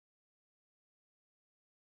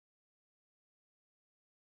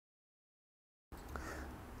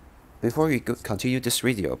Before you continue this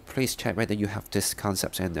video, please check whether you have this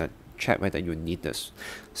concept and check whether you need this.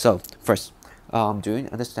 So first, do you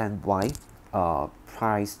understand why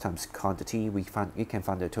price times quantity we can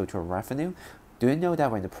find the total revenue? Do you know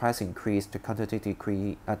that when the price increase, the quantity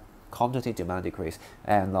decrease, quantity demand decrease,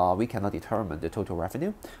 and we cannot determine the total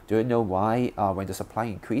revenue? Do you know why when the supply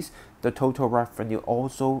increase, the total revenue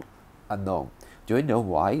also unknown? Do you know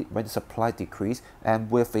why when the supply decrease and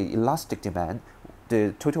with the elastic demand,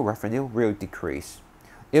 the total revenue will decrease?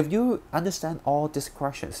 If you understand all these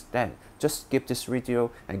questions, then just skip this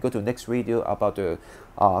video and go to the next video about the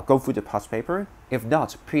go through the past paper. If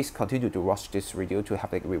not, please continue to watch this video to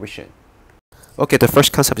have a revision. Okay, the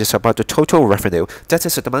first concept is about the total revenue. That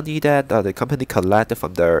is the money that the company collected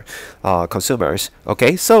from their consumers.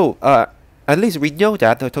 Okay, so at least we know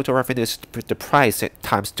that the total revenue is the price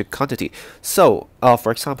times the quantity. So,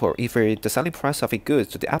 for example, if the selling price of a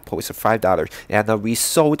good, so the apple is $5, and we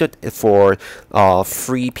sold it for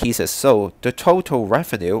 3 pieces, so the total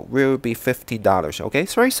revenue will be $15. Okay,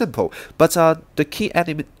 it's very simple. But the key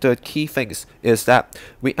element, the key things is that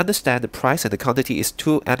we understand the price and the quantity is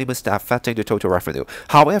two elements that are affecting the total revenue.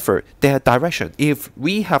 However, their direction. If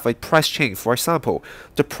we have a price change, for example,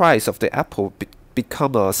 the price of the apple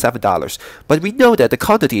become $7, but we know that the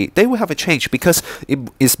quantity they will have a change because it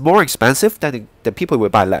is more expensive, then the people will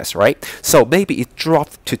buy less, right? So maybe it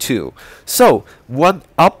dropped to 2. So one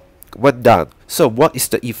up, one down. So what is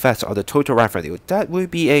the effect on the total revenue? That will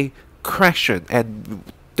be a question, and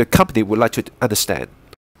the company would like to understand.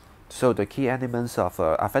 So the key elements of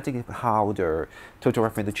affecting how the total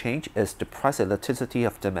revenue change is the price elasticity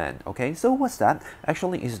of demand. Okay, so what's that?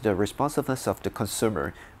 Actually, is the responsiveness of the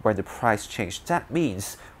consumer when the price change. That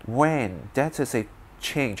means when that is a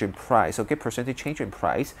change in price, okay, percentage change in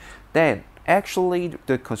price, then actually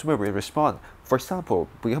the consumer will respond. For example,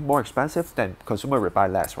 become more expensive, then consumer will buy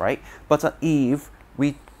less, right? But if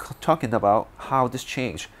we talking about how this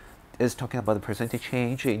change is talking about the percentage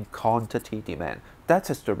change in quantity demand. That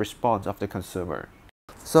is the response of the consumer.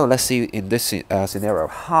 So let's see in this scenario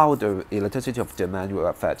how the elasticity of demand will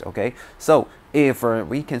affect. Okay, so if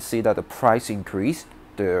we can see that the price increase,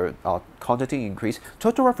 the quantity increase,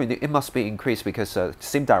 total revenue it must be increased because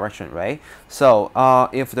same direction, right? So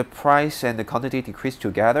if the price and the quantity decrease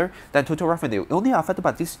together, then total revenue only affected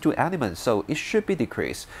by these two elements, so it should be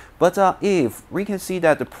decreased. But if we can see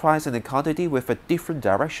that the price and the quantity with a different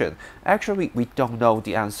direction, actually we don't know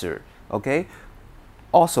the answer. Okay.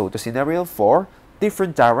 Also, the scenario 4,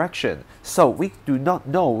 different direction. So we do not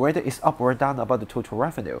know whether it's up or down about the total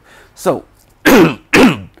revenue. So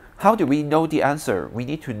how do we know the answer? We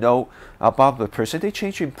need to know about the percentage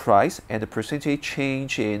change in price and the percentage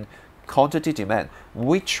change in quantity demand.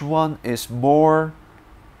 Which one is more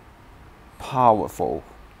powerful?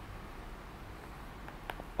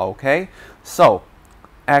 Okay, so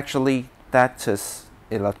actually that is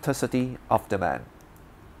elasticity of demand.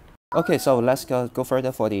 Okay, so let's go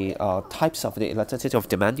further for the types of the elasticity of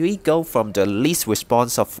demand. We go from the least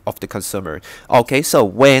response of the consumer. Okay, so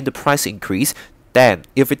when the price increase, then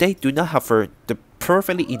if they do not have the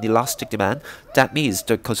perfectly inelastic demand, that means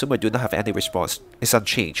the consumer do not have any response. It's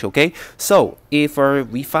unchanged. Okay, so if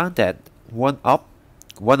we find that one up,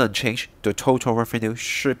 one unchanged, the total revenue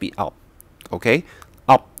should be up. Okay,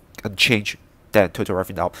 up, unchanged, then total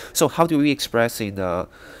revenue up. So how do we express in the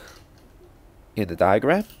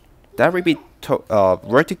diagram? That will be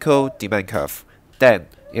vertical demand curve. Then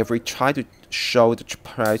if we try to show the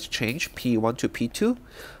price change P1 to P2,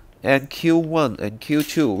 and Q1 and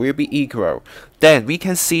Q2 will be equal, then we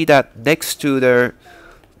can see that next to the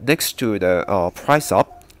price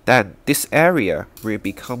up, then this area will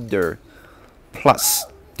become the plus.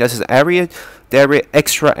 This is the area, the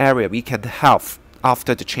extra area we can have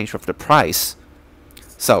after the change of the price.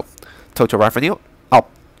 So total revenue up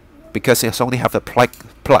because it's only have a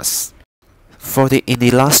plus. For the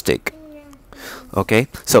inelastic, okay,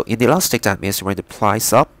 so inelastic, that means when the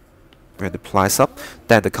price up,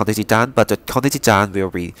 then the quantity down, but the quantity down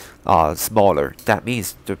will be smaller. That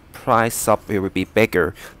means the price up will be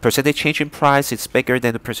bigger. Percentage change in price is bigger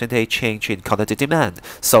than the percentage change in quantity demand.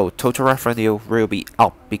 So total revenue will be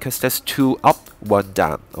up because there's 2 up, 1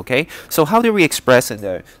 down. Okay, so how do we express in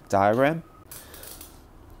the diagram?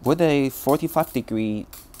 With a 45-degree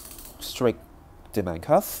straight demand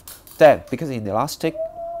curve, then because inelastic,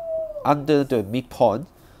 under the midpoint,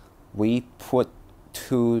 we put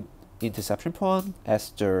 2 intersection point as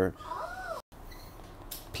the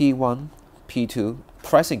P1, P2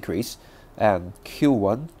 price increase and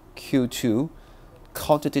Q1, Q2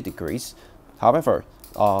 quantity decrease. However,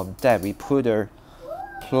 then we put a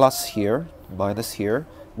plus here, minus here.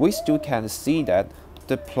 We still can see that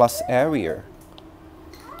the plus area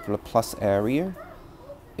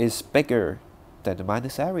is bigger than the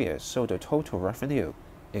minus area, so the total revenue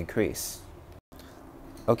increase.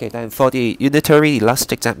 Okay, then for the unitary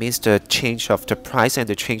elastic, that means the change of the price and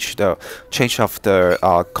the change of the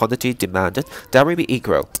quantity demanded, that will be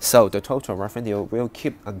equal. So the total revenue will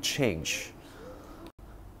keep unchanged.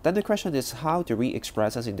 Then the question is, how do we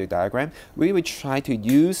express this in the diagram? We will try to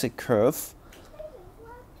use a curve,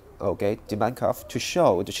 okay, demand curve, to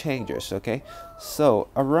show the changes. Okay, so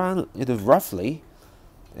around roughly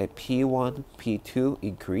a P1, P2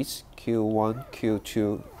 increase, Q1,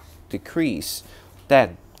 Q2 decrease.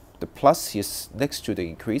 Then the plus is next to the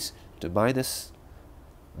increase, the minus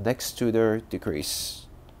next to the decrease.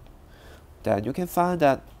 Then you can find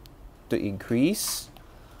that the increase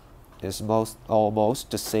is almost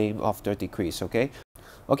the same of the decrease. Okay,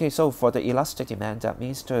 so for the elastic demand, that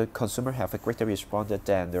means the consumer have a greater response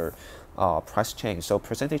than the price change. So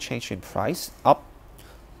percentage change in price up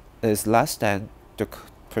is less than the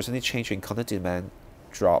percentage change in quantity demand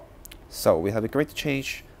drop. So we have a greater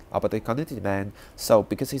change about the quantity demand. So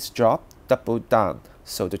because it's dropped, double down.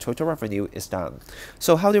 So the total revenue is down.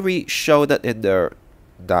 So how do we show that in the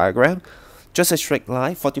diagram? Just a straight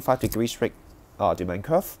line, 45-degree straight demand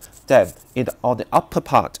curve. Then on the upper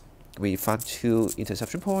part, we find two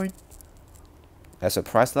intersection points as a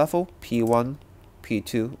price level. P1,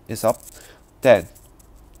 P2 is up. Then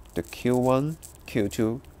the Q1,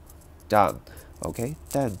 Q2 down. Okay,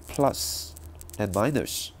 then plus and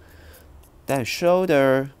minus. Then show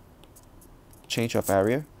the change of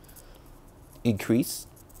area, increase,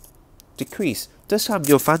 decrease. This time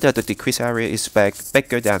you'll find that the decrease area is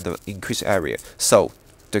bigger than the increase area, so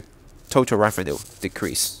the total revenue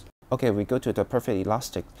decrease. Okay, we go to the perfect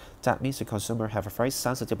elastic. That means the consumer have a very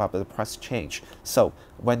sensitive about the price change. So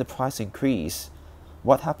when the price increase,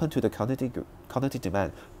 what happened to the quantity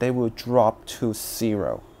demand? They will drop to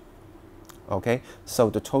zero. Okay, so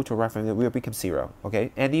the total revenue will become zero.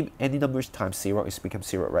 Okay, any numbers times zero is become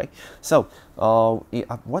zero, right? So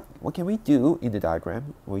what can we do in the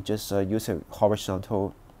diagram? We just use a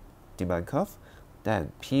horizontal demand curve.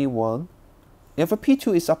 Then P1, if a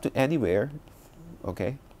P2 is up to anywhere,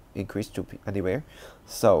 okay, increase to anywhere,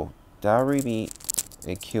 so that will be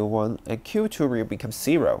a Q1 and Q2 will become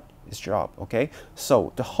zero. It's drop. Okay,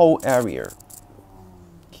 so the whole area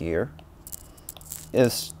here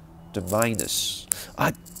is the minus.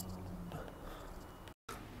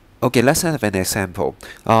 Okay, let's have an example.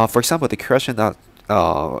 For example, the question that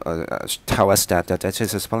tell us that that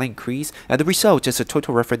is a supply increase and the result is a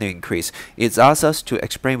total revenue increase. It asks us to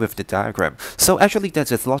explain with the diagram. So actually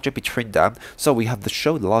there's a logic between them. So we have to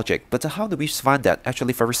show the logic. But how do we find that?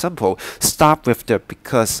 Actually very simple. Start with the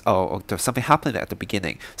because something happened at the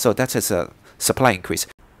beginning. So that is a supply increase.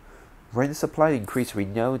 When the supply increase, we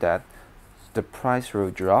know that the price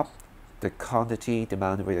will drop, the quantity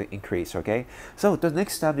demand will increase. Okay, so the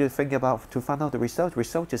next step you think about to find out the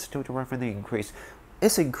result is total revenue increase.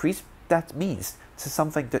 It's increased, that means it's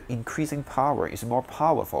something, the increasing power is more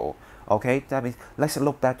powerful. Okay, that means let's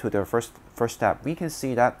look back to the first step. We can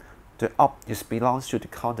see that the up is belongs to the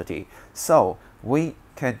quantity, so we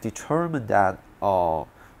can determine that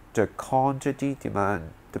the quantity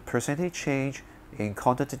demand, the percentage change in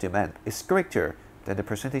quantity demand is greater than the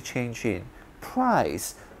percentage change in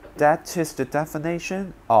price. That is the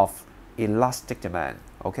definition of elastic demand.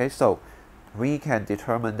 Okay, so we can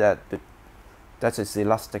determine that that is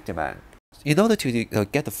elastic demand. In order to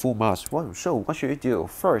get the full marks, what should you do?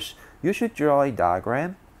 First, you should draw a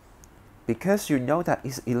diagram because you know that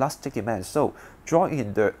it's elastic demand. So draw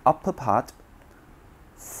in the upper part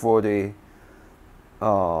for the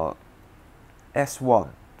S1,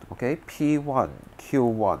 okay, P1,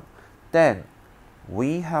 Q1. Then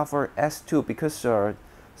we have our S2 because our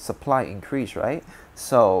supply increase, right?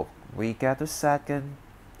 So we get the second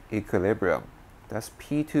equilibrium. That's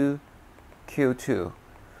P2, Q2.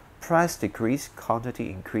 Price decrease, quantity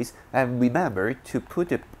increase, and remember to put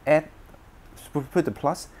the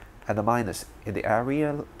plus and the minus in the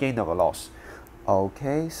area gain or loss.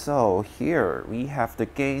 Okay, so here we have the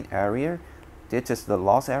gain area. This is the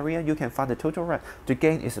loss area. You can find the total the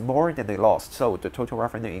gain is more than the loss, so the total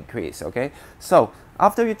revenue increase. Okay, so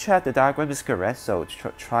after you check the diagram is correct, so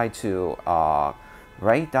try to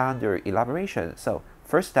write down the elaboration. So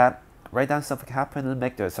first step, write down something happened and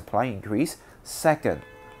make the supply increase. Second,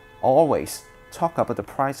 always talk about the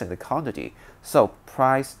price and the quantity. So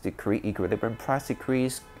price decrease, equilibrium price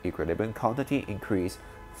decrease, equilibrium quantity increase.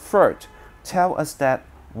 Third, tell us that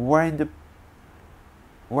when the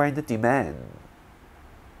demand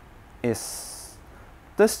is,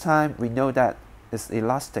 this time we know that it's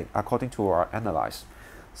elastic according to our analysis.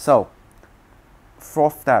 So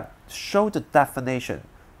fourth step, show the definition.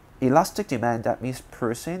 Elastic demand, that means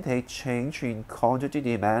percentage change in quantity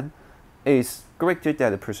demand is greater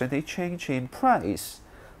than the percentage change in price.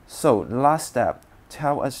 So last step,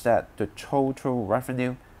 tell us that the total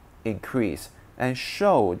revenue increase and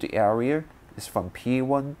show the area is from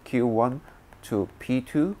P1 Q1 to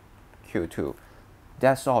P2 Q2.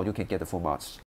 That's all. You can get the full marks.